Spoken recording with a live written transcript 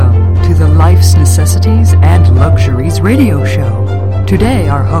Life's Necessities and Luxuries radio show. Today,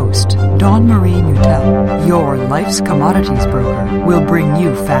 our host, Dawn Marie Mutel, your life's commodities broker, will bring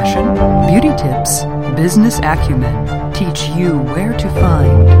you fashion, beauty tips, business acumen, teach you where to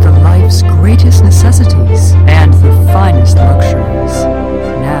find the life's greatest necessities and the finest luxuries.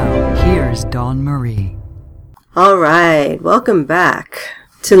 Now, here's Dawn Marie. All right, welcome back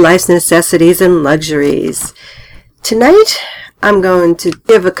to Life's Necessities and Luxuries. Tonight, I'm going to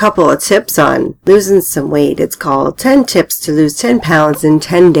give a couple of tips on losing some weight. It's called 10 Tips to Lose 10 Pounds in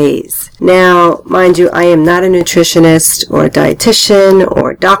 10 Days. Now, mind you, I am not a nutritionist or a dietitian or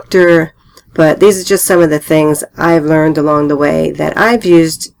a doctor, but these are just some of the things I've learned along the way that I've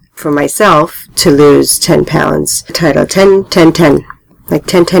used for myself to lose 10 pounds. Title 10-10-10. Like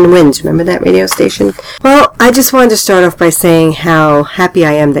 10-10 wins. Remember that radio station? Well, I just wanted to start off by saying how happy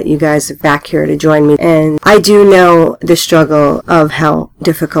I am that you guys are back here to join me. And I do know the struggle of how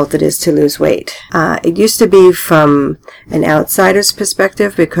difficult it is to lose weight. It used to be from an outsider's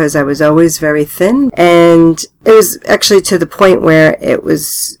perspective because I was always very thin. And it was actually to the point where it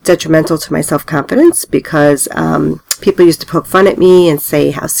was detrimental to my self-confidence because people used to poke fun at me and say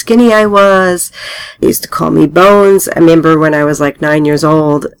how skinny I was. They used to call me Bones. I remember when I was like 9 years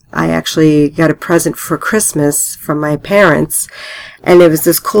old, I actually got a present for Christmas from my parents. And it was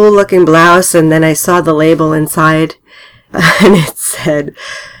this cool looking blouse. And then I saw the label inside and it said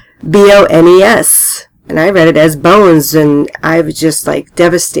BONES. And I read it as Bones, and I was just like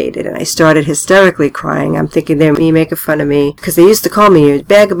devastated, and I started hysterically crying. I'm thinking they were making fun of me because they used to call me your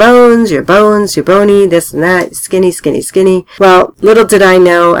bag of bones, you're bony, this and that, skinny, skinny, skinny. Well, little did I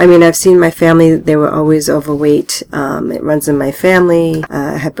know, I mean, I've seen my family, they were always overweight. It runs in my family.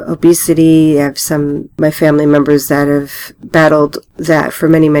 I have obesity. I have some my family members that have battled that for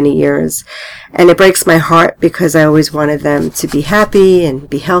many, many years. And it breaks my heart because I always wanted them to be happy and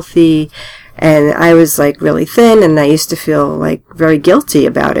be healthy. And I was like really thin, and I used to feel like very guilty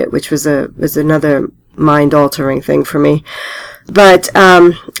about it, which was another mind-altering thing for me. But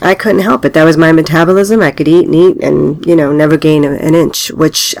I couldn't help it. That was my metabolism. I could eat and never gain an inch,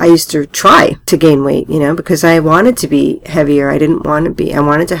 which I used to try to gain weight, because I wanted to be heavier. I didn't want to be. I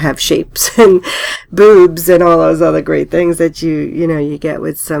wanted to have shapes and boobs and all those other great things that you get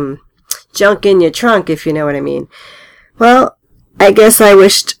with some junk in your trunk, if you know what I mean. Well, I guess I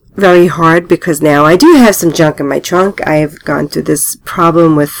wished very hard because now I do have some junk in my trunk. I've gone through this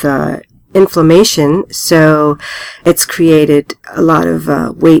problem with inflammation, so it's created a lot of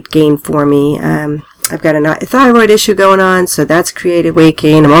weight gain for me. I've got a thyroid issue going on, so that's created weight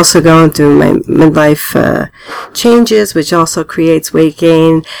gain. I'm also going through my midlife changes, which also creates weight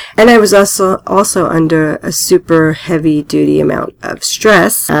gain. And I was also under a super heavy duty amount of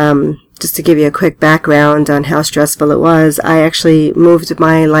stress. Just to give you a quick background on how stressful it was, I actually moved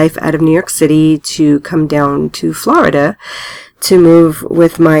my life out of New York City to come down to Florida to move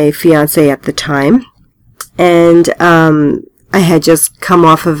with my fiance at the time. And I had just come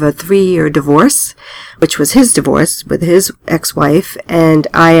off of a 3-year divorce, which was his divorce with his ex-wife. And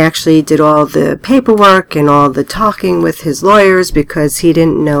I actually did all the paperwork and all the talking with his lawyers because he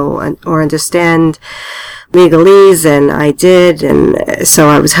didn't know or understand legalese, and I did, and so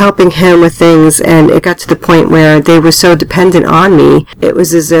I was helping him with things, and it got to the point where they were so dependent on me, it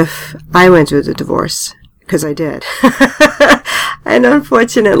was as if I went through the divorce, because I did. And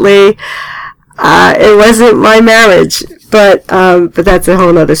unfortunately, it wasn't my marriage, but that's a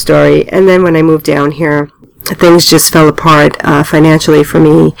whole other story. And then when I moved down here, things just fell apart financially for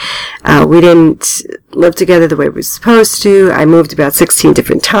me. We didn't live together the way we were supposed to. I moved about 16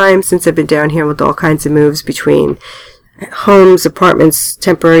 different times since I've been down here with all kinds of moves between homes, apartments,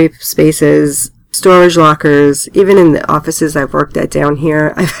 temporary spaces, storage lockers. Even in the offices I've worked at down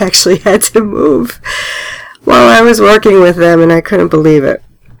here, I've actually had to move while I was working with them, and I couldn't believe it.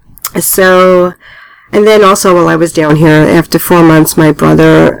 So, and then also while I was down here, after 4 months, my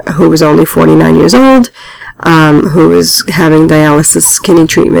brother, who was only 49 years old, who was having dialysis kidney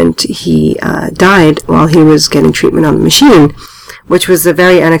treatment, he died while he was getting treatment on the machine, which was a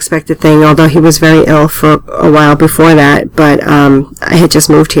very unexpected thing, although he was very ill for a while before that. But I had just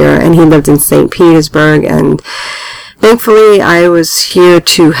moved here, and he lived in St. Petersburg, and thankfully I was here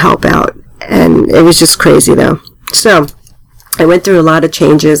to help out, and it was just crazy though. So I went through a lot of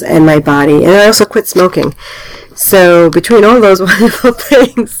changes in my body, and I also quit smoking. So between all those wonderful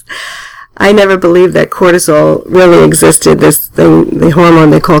things, I never believed that cortisol really existed, this thing, the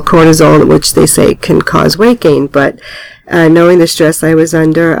hormone they call cortisol, which they say can cause weight gain. But knowing the stress I was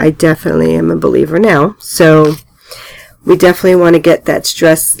under, I definitely am a believer now. So we definitely want to get that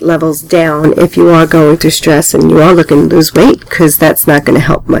stress levels down if you are going through stress and you are looking to lose weight, because that's not going to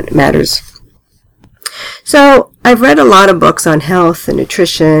help matters. So I've read a lot of books on health and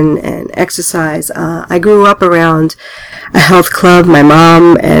nutrition and exercise. I grew up around a health club. My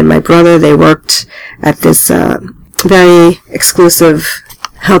mom and my brother, they worked at this very exclusive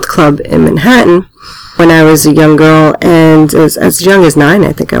health club in Manhattan when I was a young girl, and as young as 9,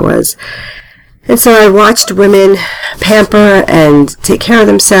 I think I was. And so I watched women pamper and take care of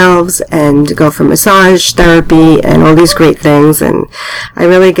themselves and go for massage therapy and all these great things. And I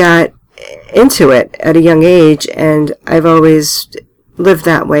really got into it at a young age, and I've always lived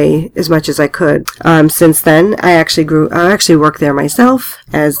that way as much as I could. Since then, I actually worked there myself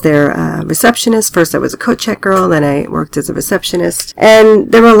as their receptionist. First I was a coat check girl, then I worked as a receptionist.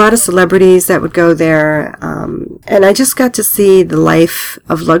 And there were a lot of celebrities that would go there, and I just got to see the life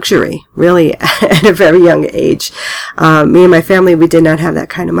of luxury, really, at a very young age. Me and my family, we did not have that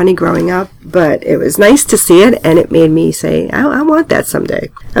kind of money growing up, but it was nice to see it, and it made me say, I want that someday.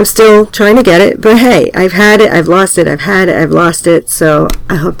 I'm still trying to get it, but hey, I've had it, I've lost it, I've had it, I've lost it, so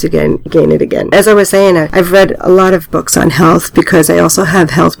I hope to gain it again. As I was saying, I've read a lot of books on health because I also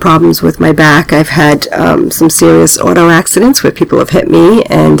have health problems with my back. I've had some serious auto accidents where people have hit me,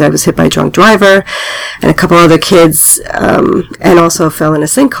 and I was hit by a drunk driver and a couple other kids, and also fell in a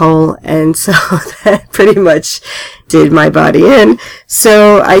sinkhole, and so that pretty much did my body in.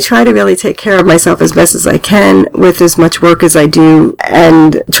 So I try to really take care of myself as best as I can with as much work as I do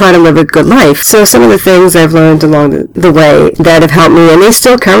and try to live a good life. So some of the things I've learned along the way that have helped me, and they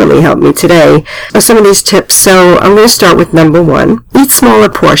still currently help me today, are some of these tips. So I'm going to start with number 1. Eat smaller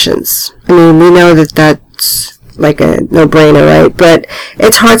portions. I mean, we know that that's like a no-brainer, right? But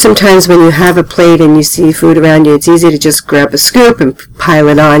it's hard sometimes when you have a plate and you see food around you. It's easy to just grab a scoop and pile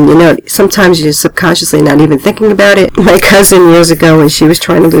it on. You know, sometimes you're subconsciously not even thinking about it. My cousin years ago, when she was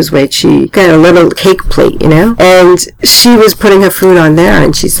trying to lose weight, she got a little cake plate, you know, and she was putting her food on there,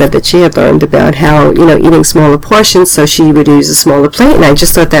 and she said that she had learned about how, you know, eating smaller portions, so she would use a smaller plate, and I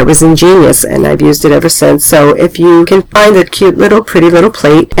just thought that was ingenious, and I've used it ever since. So if you can find a cute little, pretty little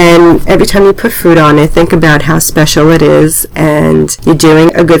plate, and every time you put food on it, think about how special it is, and you're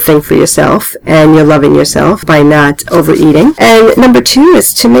doing a good thing for yourself, and you're loving yourself by not overeating. And number 2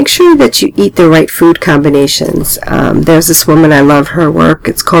 is to make sure that you eat the right food combinations. There's this woman, I love her work.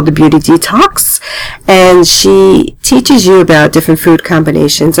 It's called The Beauty Detox, and she teaches you about different food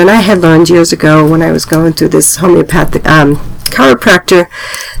combinations. And I had learned years ago when I was going through this homeopathic chiropractor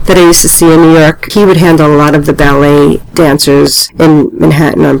that I used to see in New York. He would handle a lot of the ballet dancers in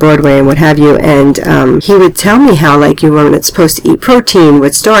Manhattan on Broadway and what have you, and he would tell me how, like, you weren't supposed to eat protein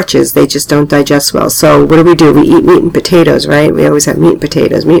with starches. They just don't digest well. So what do? We eat meat and potatoes, right? We always have meat and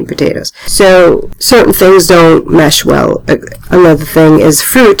potatoes. So certain things don't mesh well. Another thing is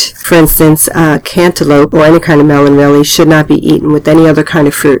fruit. For instance, cantaloupe or any kind of melon really should not be eaten with any other kind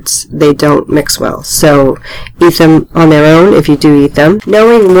of fruits. They don't mix well. So eat them on their own if you do eat them.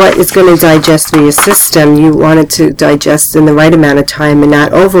 Knowing what is going to digest through your system, you want it to digest in the right amount of time and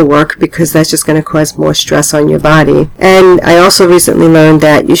not overwork, because that's just going to cause more stress on your body. And I also recently learned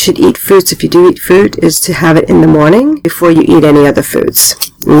that you should eat fruits, if you do eat fruit, is to have it in the morning before you eat any other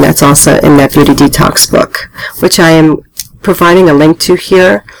foods. And that's also in that Beauty Detox book, which I am providing a link to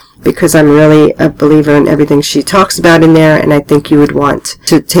here, because I'm really a believer in everything she talks about in there, and I think you would want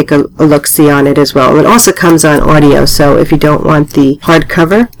to take a look-see on it as well. And it also comes on audio, so if you don't want the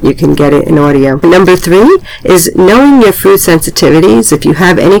hardcover, you can get it in audio. Number 3 is knowing your food sensitivities. If you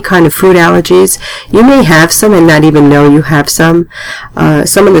have any kind of food allergies, you may have some and not even know you have some.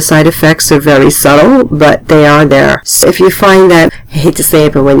 Some of the side effects are very subtle, but they are there. So if you find that, I hate to say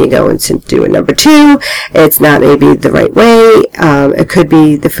it, but when you go into do a number 2, it's not maybe the right way. It could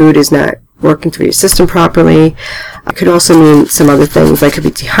be the food is not working through your system properly. It could also mean some other things, like could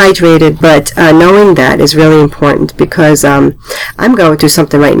be dehydrated, but knowing that is really important, because I'm going through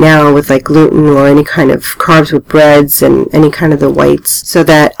something right now with like gluten or any kind of carbs with breads and any kind of the whites, so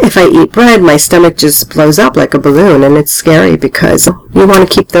that if I eat bread, my stomach just blows up like a balloon, and it's scary because you want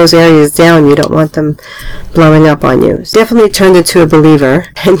to keep those areas down. You don't want them blowing up on you. So definitely turned into a believer,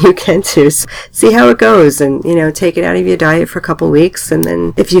 and you can too. See how it goes, and take it out of your diet for a couple weeks, and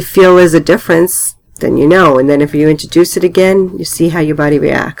then if you feel there's a difference, then you know. And then if you introduce it again, you see how your body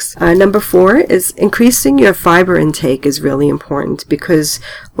reacts. Number 4 is increasing your fiber intake is really important, because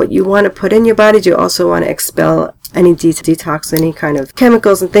what you want to put in your body, you also want to expel any detox, any kind of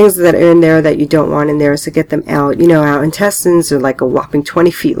chemicals and things that are in there that you don't want in there, is to get them out. You know, our intestines are like a whopping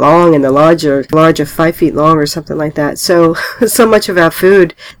 20 feet long, and the larger 5 feet long or something like that. So much of our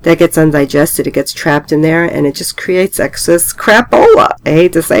food that gets undigested, it gets trapped in there, and it just creates excess crapola. I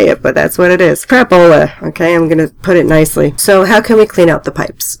hate to say it, but that's what it is. Crapola. Okay, I'm going to put it nicely. So how can we clean out the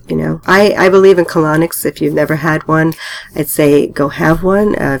pipes? You know, I believe in colonics. If you've never had one, I'd say go have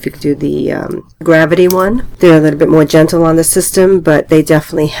one. If you could do the gravity one, they're a little bit more gentle on the system, but they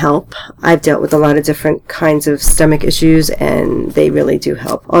definitely help. I've dealt with a lot of different kinds of stomach issues, and they really do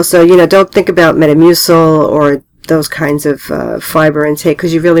help. Also, you know, don't think about Metamucil or those kinds of fiber intake,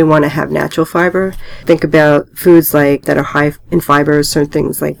 because you really want to have natural fiber. Think about foods like that are high in fiber, certain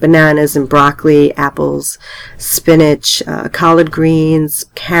things like bananas and broccoli, apples, spinach, collard greens,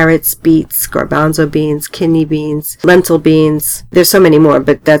 carrots, beets, garbanzo beans, kidney beans, lentil beans. There's so many more,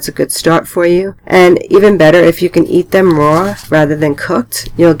 but that's a good start for you. And even better, if you can eat them raw rather than cooked,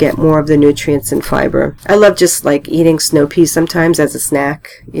 you'll get more of the nutrients and fiber. I love just like eating snow peas sometimes as a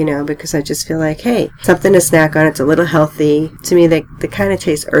snack, you know, because I just feel like, hey, something to snack on. It's a little healthy. To me, they kind of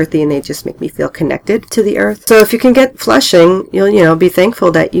taste earthy, and they just make me feel connected to the earth. So if you can get flushing, you'll be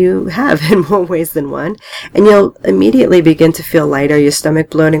thankful that you have in more ways than one. And you'll immediately begin to feel lighter. Your stomach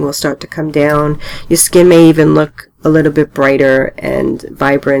bloating will start to come down. Your skin may even look a little bit brighter and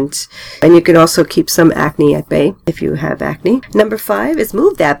vibrant. And you can also keep some acne at bay if you have acne. Number 5 is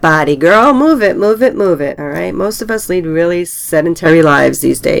move that body, girl. Move it, move it, move it. All right. Most of us lead really sedentary lives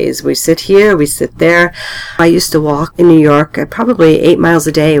these days. We sit here, we sit there. I used to walk in New York probably 8 miles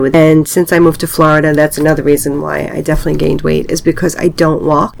a day. And since I moved to Florida, that's another reason why I definitely gained weight, is because I don't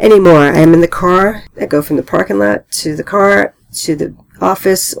walk anymore. I'm in the car. I go from the parking lot to the car to the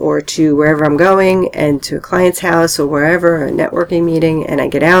office or to wherever I'm going, and to a client's house or wherever, a networking meeting, and I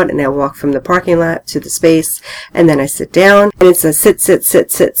get out and I walk from the parking lot to the space, and then I sit down, and it's a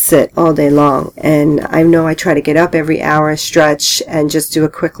sit all day long. And I know I try to get up every hour, stretch, and just do a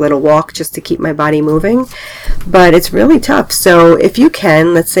quick little walk just to keep my body moving, but it's really tough. So if you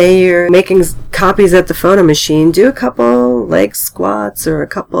can, let's say you're making copies at the photo machine, do a couple leg squats or a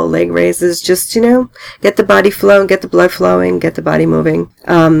couple leg raises, just, get the body flowing, get the blood flowing, get the body moving.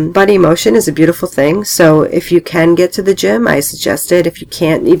 Body motion is a beautiful thing. So if you can get to the gym, I suggest it. If you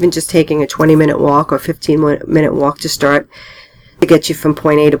can't, even just taking a 20-minute walk or 15-minute walk to start to get you from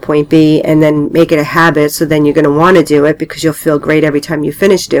point A to point B, and then make it a habit. So then you're going to want to do it because you'll feel great every time you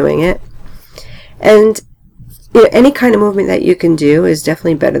finish doing it. And any kind of movement that you can do is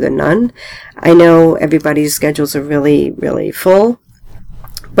definitely better than none. I know everybody's schedules are really, really full.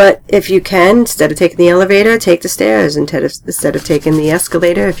 But if you can, instead of taking the elevator, take the stairs. Instead of taking the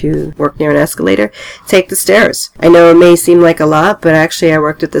escalator, if you work near an escalator, take the stairs. I know it may seem like a lot, but actually I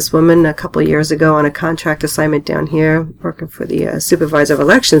worked with this woman a couple of years ago on a contract assignment down here, working for the supervisor of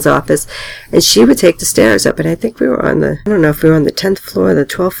elections office, and she would take the stairs up. And I think we were I don't know if we were on the 10th floor or the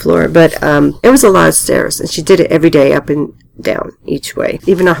 12th floor, but it was a lot of stairs. And she did it every day, up and down, each way,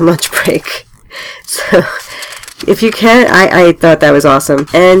 even on lunch break. So if you can, I thought that was awesome.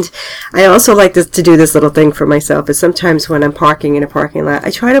 And I also like to do this little thing for myself, is sometimes when I'm parking in a parking lot,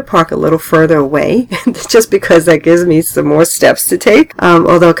 I try to park a little further away, just because that gives me some more steps to take.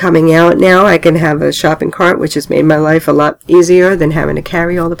 Although coming out now, I can have a shopping cart, which has made my life a lot easier than having to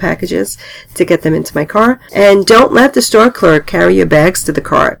carry all the packages to get them into my car. And don't let the store clerk carry your bags to the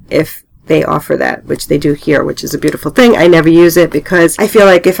cart if they offer that, which they do here, which is a beautiful thing. I never use it because I feel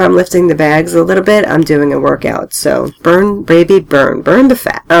like if I'm lifting the bags a little bit, I'm doing a workout. So burn, baby, burn the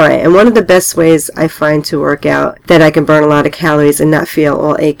fat. All right. And one of the best ways I find to work out that I can burn a lot of calories and not feel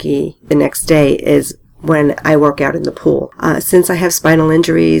all achy the next day is when I work out in the pool. Since I have spinal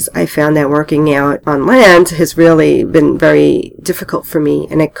injuries, I found that working out on land has really been very difficult for me,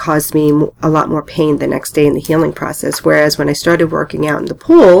 and it caused me a lot more pain the next day in the healing process. Whereas when I started working out in the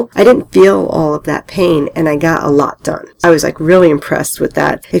pool, I didn't feel all of that pain, and I got a lot done. I was really impressed with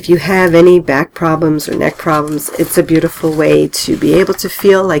that. If you have any back problems or neck problems, it's a beautiful way to be able to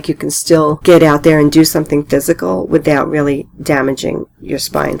feel like you can still get out there and do something physical without really damaging your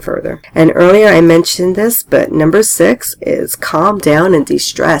spine further. And earlier I mentioned this, but number 6 is calm down and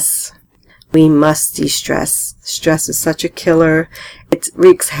de-stress. We must de-stress. Stress is such a killer, It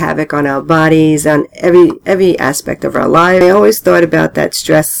wreaks havoc on our bodies, on every aspect of our life. I always thought about that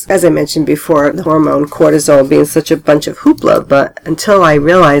stress, as I mentioned before, the hormone cortisol being such a bunch of hoopla, but until I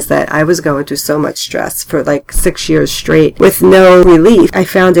realized that I was going through so much stress for like 6 years straight with no relief, I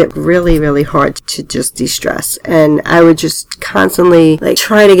found it really, really hard to just de-stress. And I would just constantly like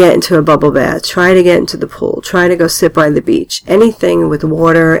try to get into a bubble bath, try to get into the pool, try to go sit by the beach. Anything with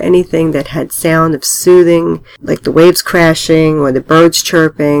water, anything that had sound of soothing, like the waves crashing or the birds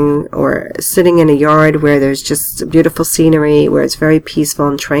chirping, or sitting in a yard where there's just beautiful scenery, where it's very peaceful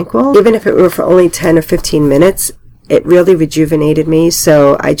and tranquil. Even if it were for only 10 or 15 minutes, it really rejuvenated me.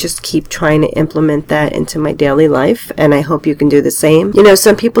 So I just keep trying to implement that into my daily life, and I hope you can do the same. You know,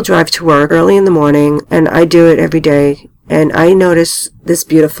 some people drive to work early in the morning, and I do it every day. And I notice this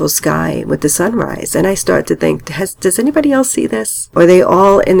beautiful sky with the sunrise. And I start to think, does anybody else see this? Or are they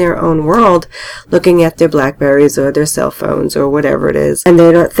all in their own world looking at their Blackberries or their cell phones or whatever it is? And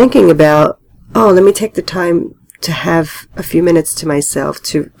they're not thinking about, oh, let me take the time to have a few minutes to myself,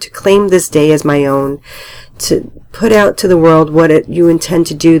 to claim this day as my own, to put out to the world what you intend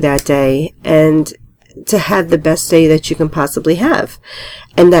to do that day, and to have the best day that you can possibly have.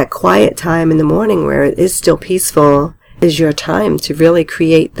 And that quiet time in the morning where it is still peaceful is your time to really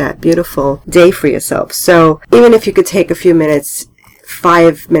create that beautiful day for yourself. So even if you could take a few minutes,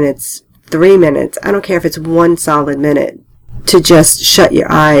 5 minutes, 3 minutes, I don't care if it's 1 solid minute, to just shut your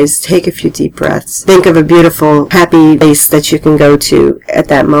eyes, take a few deep breaths, think of a beautiful, happy place that you can go to at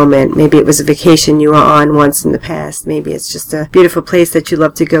that moment. Maybe it was a vacation you were on once in the past. Maybe it's just a beautiful place that you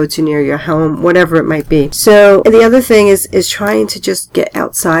love to go to near your home, whatever it might be. So the other thing is trying to just get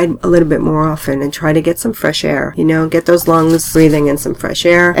outside a little bit more often and try to get some fresh air. You know, get those lungs breathing in some fresh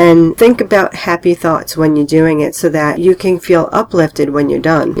air, and think about happy thoughts when you're doing it so that you can feel uplifted when you're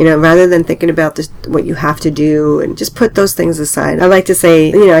done. You know, rather than thinking about what you have to do, and just put those things aside. I like to say,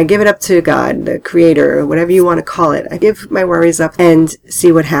 you know, I give it up to God, the creator, or whatever you want to call it. I give my worries up and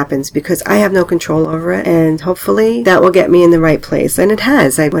see what happens, because I have no control over it, and hopefully that will get me in the right place. And it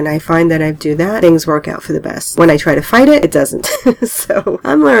has. When I find that I do that, things work out for the best. When I try to fight it, it doesn't. So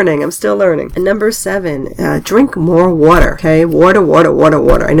I'm learning. I'm still learning. And number 7, drink more water. Okay? Water, water, water,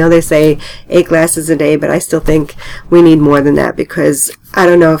 water. I know they say 8 glasses a day, but I still think we need more than that, because I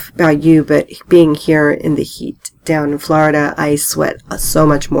don't know about you, but being here in the heat down in Florida, I sweat so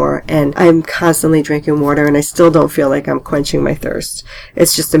much more, and I'm constantly drinking water, and I still don't feel like I'm quenching my thirst.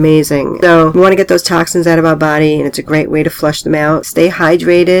 It's just amazing. So we want to get those toxins out of our body, and it's a great way to flush them out. Stay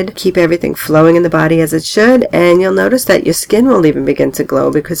hydrated, keep everything flowing in the body as it should, and you'll notice that your skin will even begin to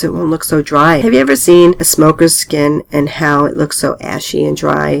glow because it won't look so dry. Have you ever seen a smoker's skin and how it looks so ashy and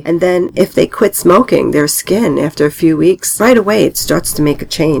dry? And then if they quit smoking, their skin, after a few weeks, right away it starts to make a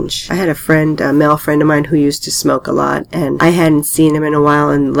change. I had a male friend of mine who used to smoke a lot, and I hadn't seen him in a while,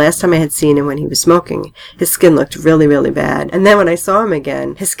 and the last time I had seen him when he was smoking, his skin looked really, really bad. And then when I saw him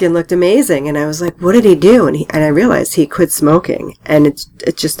again, his skin looked amazing, and I was like, what did he do? And I realized he quit smoking, and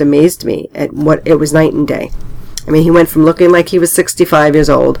it just amazed me at what it was night and day. I mean, he went from looking like he was 65 years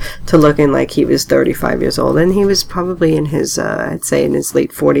old to looking like he was 35 years old. And he was probably in his, I'd say in his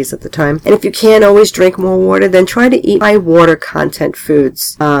late 40s at the time. And if you can't always drink more water, then try to eat high water content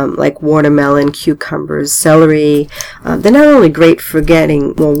foods, like watermelon, cucumbers, celery. They're not only great for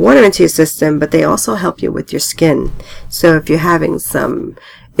getting more water into your system, but they also help you with your skin. So if you're having some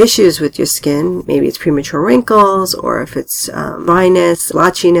issues with your skin, maybe it's premature wrinkles, or if it's dryness,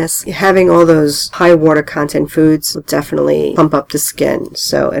 blotchiness, having all those high water content foods will definitely pump up the skin,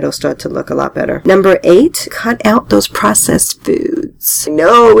 so it'll start to look a lot better. Number 8, cut out those processed foods. I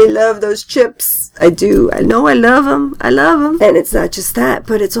know we love those chips. I do. I know I love them. I love them. And it's not just that,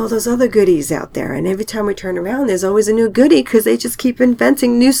 but it's all those other goodies out there. And every time we turn around, there's always a new goodie, because they just keep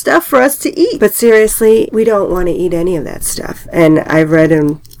inventing new stuff for us to eat. But seriously, we don't want to eat any of that stuff. And I've read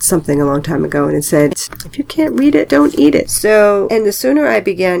something a long time ago, and it said, if you can't read it, don't eat it. So, and the sooner I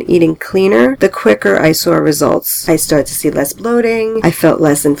began eating cleaner, the quicker I saw results. I started to see less bloating. I felt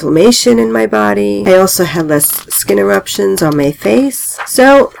less inflammation in my body. I also had less skin eruptions on my face.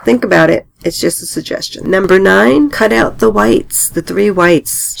 So think about it. It's just a suggestion. Number 9, cut out the whites, the 3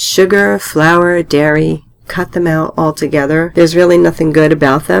 whites: sugar, flour, dairy. Cut them out altogether. There's really nothing good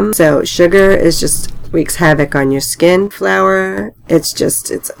about them. So sugar is just wreaks havoc on your skin. Flour,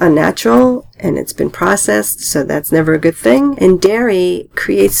 it's unnatural, and it's been processed, so that's never a good thing. And dairy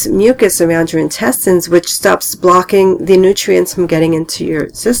creates mucus around your intestines, which stops blocking the nutrients from getting into your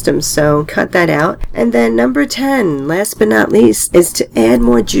system. So cut that out. And then number 10, last but not least, is to add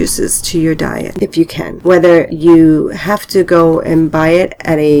more juices to your diet if you can. Whether you have to go and buy it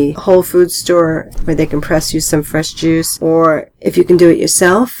at a Whole Foods store where they can press you some fresh juice, or if you can do it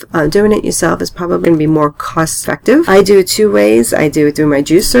yourself, doing it yourself is probably going to be more cost effective. I do it 2 ways. I do it through my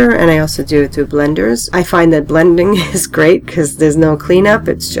juicer, and I also do it through blenders. I find that blending is great because there's no cleanup.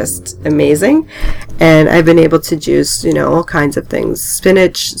 It's just amazing. And I've been able to juice, all kinds of things.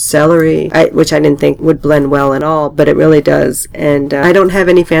 Spinach, celery, which I didn't think would blend well at all, but it really does. And I don't have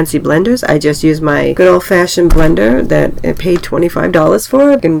any fancy blenders. I just use my good old-fashioned blender that I paid $25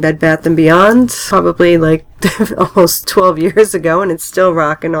 for in Bed Bath & Beyond, probably like almost 12 years ago, and it's still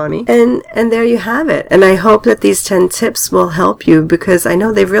rocking on me. And there you have it. And I hope that these 10 tips will help you, because I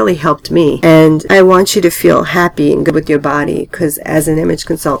know they've really helped me. And I want you to feel happy and good with your body, because as an image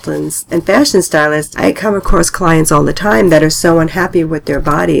consultant and fashion stylist, I come across clients all the time that are so unhappy with their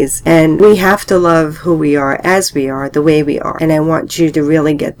bodies. And we have to love who we are as we are, the way we are. And I want you to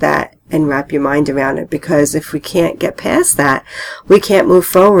really get that and wrap your mind around it, because if we can't get past that, we can't move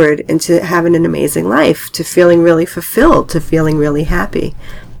forward into having an amazing life, to feeling really fulfilled, to feeling really happy.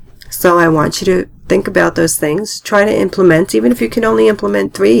 So I want you to think about those things. Try to implement, even if you can only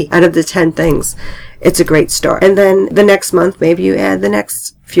implement 3 out of the 10 things. It's a great start. And then the next month, maybe you add the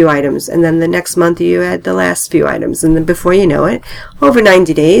next few items, and then the next month you add the last few items, and then before you know it, over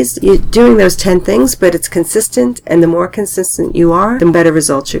 90 days, you're doing those 10 things, but it's consistent, and the more consistent you are, the better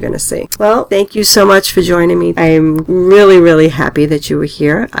results you're going to see. Well, thank you so much for joining me. I'm really, really happy that you were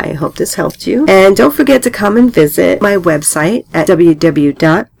here. I hope this helped you. And don't forget to come and visit my website at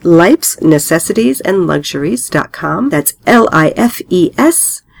www.lifesnecessitiesandluxuries.com. That's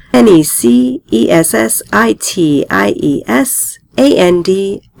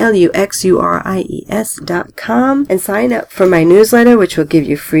LifeSnecessitiesandluxuries.com, and sign up for my newsletter, which will give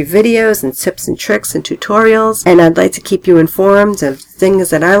you free videos and tips and tricks and tutorials. And I'd like to keep you informed of things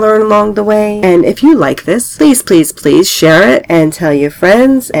that I learn along the way. And if you like this, please, please, please share it and tell your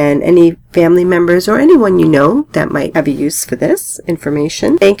friends and any family members or anyone you know that might have a use for this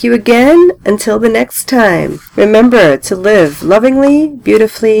information. Thank you again. Until the next time, remember to live lovingly,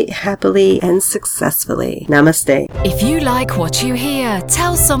 beautifully, happily, and successfully. Namaste. If you like what you hear,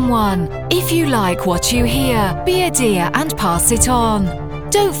 tell someone. If you like what you hear, be a dear and pass it on.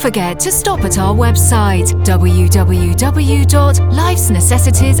 Don't forget to stop at our website,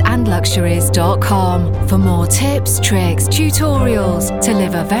 www.lifesnecessitiesandluxuries.com, for more tips, tricks, tutorials to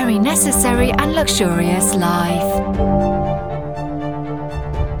live a very necessary and luxurious life.